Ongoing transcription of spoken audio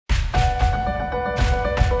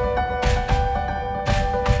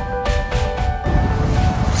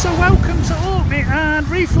So welcome to Orkney and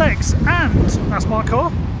ReFLEX, and that's my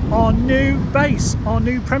car, our new base, our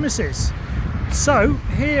new premises. So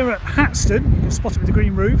here at Hatston, you can spot it with the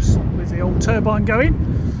green roofs, with the old turbine going.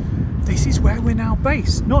 This is where we're now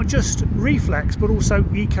based, not just ReFLEX but also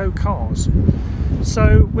eco cars.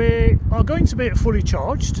 So we are going to be at Fully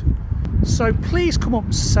Charged, so please come up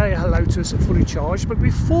and say hello to us at Fully Charged. But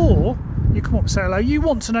before you come up and say hello, you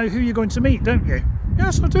want to know who you're going to meet, don't you?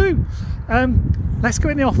 Yes, I do. Let's go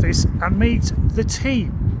in the office and meet the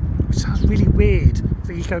team. Which sounds really weird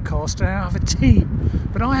for eco cars to have a team,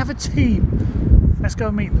 but I have a team. Let's go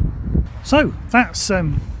and meet them. So that's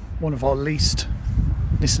one of our leased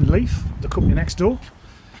Nissan Leaf, the company next door.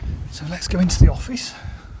 So let's go into the office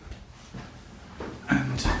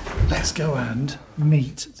and let's go and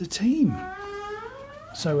meet the team.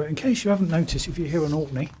 So in case you haven't noticed, if you're here in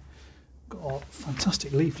Orkney, got our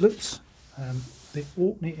fantastic leaflets. The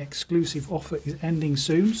Orkney exclusive offer is ending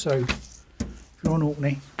soon, so if you're on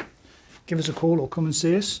Orkney, give us a call or come and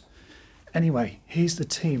see us. Anyway, here's the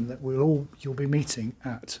team that you'll be meeting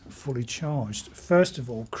at Fully Charged. First of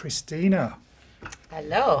all, Christina.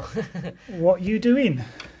 Hello. What are you doing?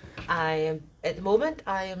 At the moment,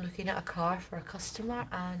 I am looking at a car for a customer,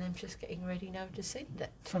 and I'm just getting ready now to send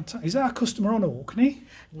it. Fantastic. Is that a customer on Orkney?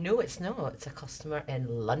 No, it's not. It's a customer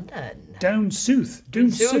in London. Down south.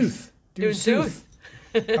 Down south. Down south.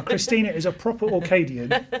 Now, Christina is a proper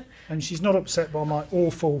Orcadian, and she's not upset by my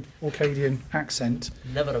awful Orcadian accent.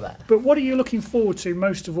 Never a bit. But what are you looking forward to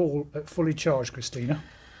most of all at Fully Charged, Christina?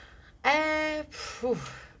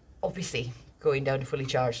 Obviously, going down to Fully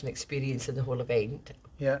Charged and experiencing the whole event.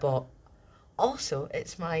 Yeah. But also,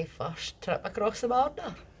 it's my first trip across the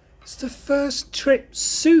border. It's the first trip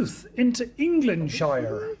south into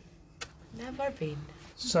Englandshire. Never been.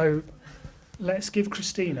 So let's give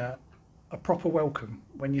Christina a proper welcome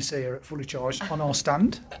when you see her at Fully Charged on our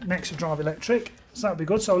stand next to Drive Electric. So that'll be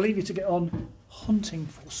good. So I'll leave you to get on hunting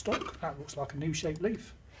for stock. That looks like a new shaped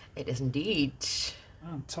leaf. It is indeed.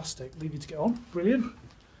 Fantastic. Leave you to get on. Brilliant.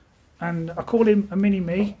 And I call him a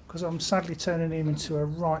mini-me because I'm sadly turning him into a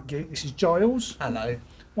right geek. This is Giles. Hello.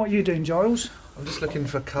 What are you doing, Giles? I'm just looking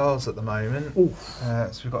for cars at the moment. Oof.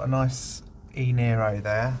 So we've got a nice E-Nero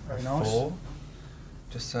there. Very nice. 4.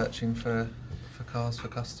 Just searching for cars for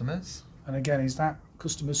customers. And again, is that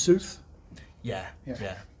customer south? Yeah.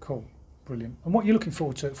 Cool. Brilliant. And what are you looking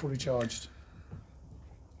forward to at Fully Charged?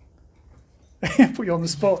 Put you on the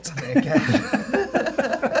spot.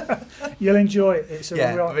 You'll enjoy it. It's a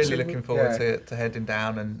really looking forward to heading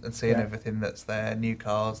down and seeing everything that's there, new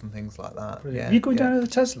cars and things like that. Brilliant. Are you going down to the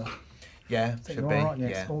Tesla? Yeah, should be. Right,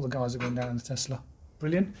 yes. All the guys are going down to the Tesla.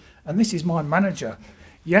 Brilliant. And this is my manager.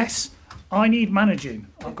 Yes, I need managing.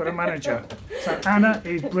 I've got a manager. So Anna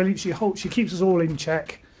is brilliant. She keeps us all in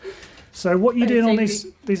check. So what are you doing on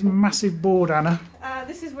this massive board, Anna?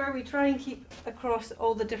 This is where we try and keep across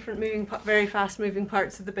all the different very fast moving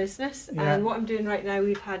parts of the business. Yeah. And what I'm doing right now,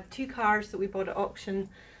 we've had 2 cars that we bought at auction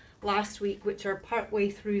last week, which are part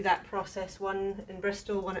way through that process. One in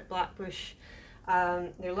Bristol, one at Blackbush,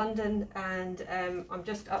 near London. And I'm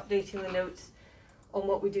just updating the notes on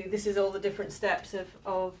what we do. This is all the different steps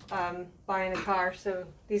of buying a car. So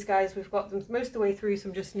these guys, we've got them most of the way through, so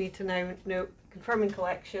I just need to now note confirming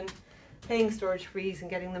collection, paying storage fees and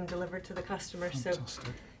getting them delivered to the customer. Fantastic.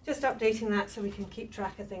 So just updating that so we can keep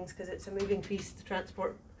track of things, because it's a moving piece. The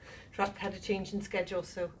transport truck had a change in schedule,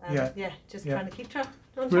 so trying to keep track.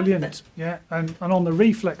 Brilliant. Yeah, and on the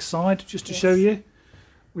ReFLEX side, just to show you,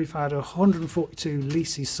 we've had 142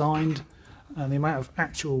 leases signed, and the amount of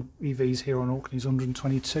actual EVs here on Orkney is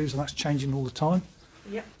 122, so that's changing all the time.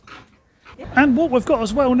 Yep. And what we've got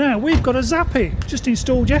as well now, we've got a Zappy, just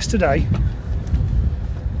installed yesterday.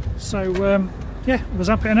 So we're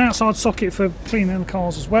zapping an outside socket for cleaning the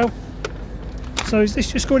cars as well. So is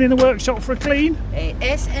this just going in the workshop for a clean? It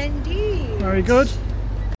is indeed. Very good.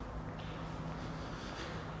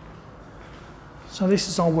 So this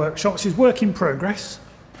is our workshop. This is work in progress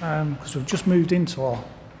because we've just moved into our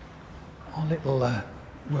little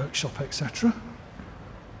workshop, etc.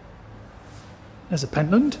 There's a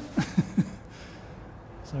Pentland.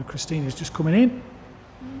 So Christina's just coming in,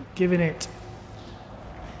 giving it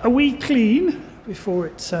a wee clean before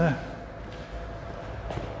it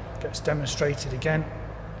gets demonstrated again.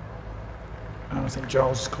 And I think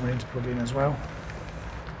Giles is coming in to plug in as well.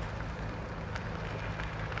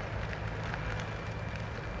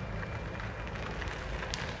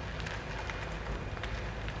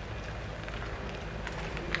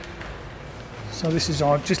 So this is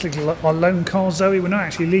our loan car Zoe. We're not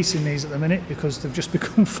actually leasing these at the minute because they've just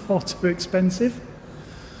become far too expensive.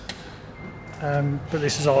 But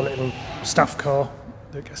this is our little staff car.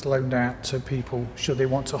 that gets loaned out to people should they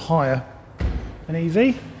want to hire an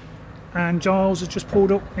EV. And Giles has just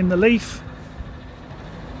pulled up in the Leaf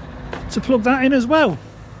to plug that in as well,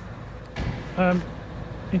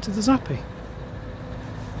 into the Zappy.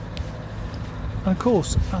 And of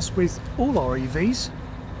course, as with all our EVs,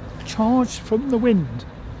 charge from the wind.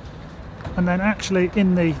 And then actually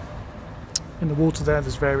in the water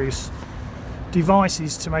there's various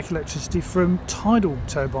devices to make electricity from tidal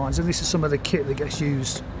turbines, and this is some of the kit that gets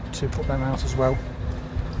used to put them out as well.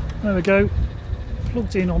 There we go,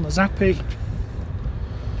 plugged in on the Zappy,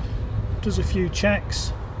 does a few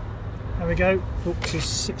checks. There we go, up to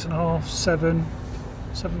 6.5,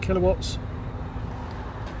 7 kilowatts.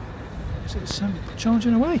 So it's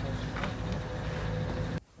charging away.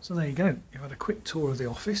 So there you go, you've had a quick tour of the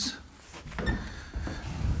office.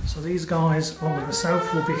 So these guys, along with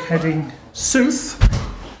myself, will be heading south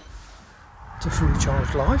to Fully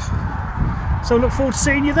Charged Live. So I look forward to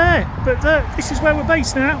seeing you there. But this is where we're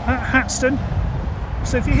based now, at Hatston.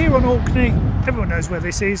 So if you're here on Orkney, everyone knows where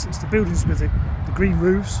this is. It's the buildings with the green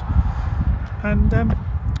roofs. And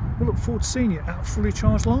we'll look forward to seeing you at Fully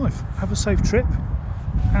Charged Live. Have a safe trip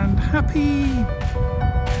and happy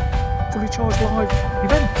Fully Charged Live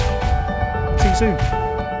event. See you soon.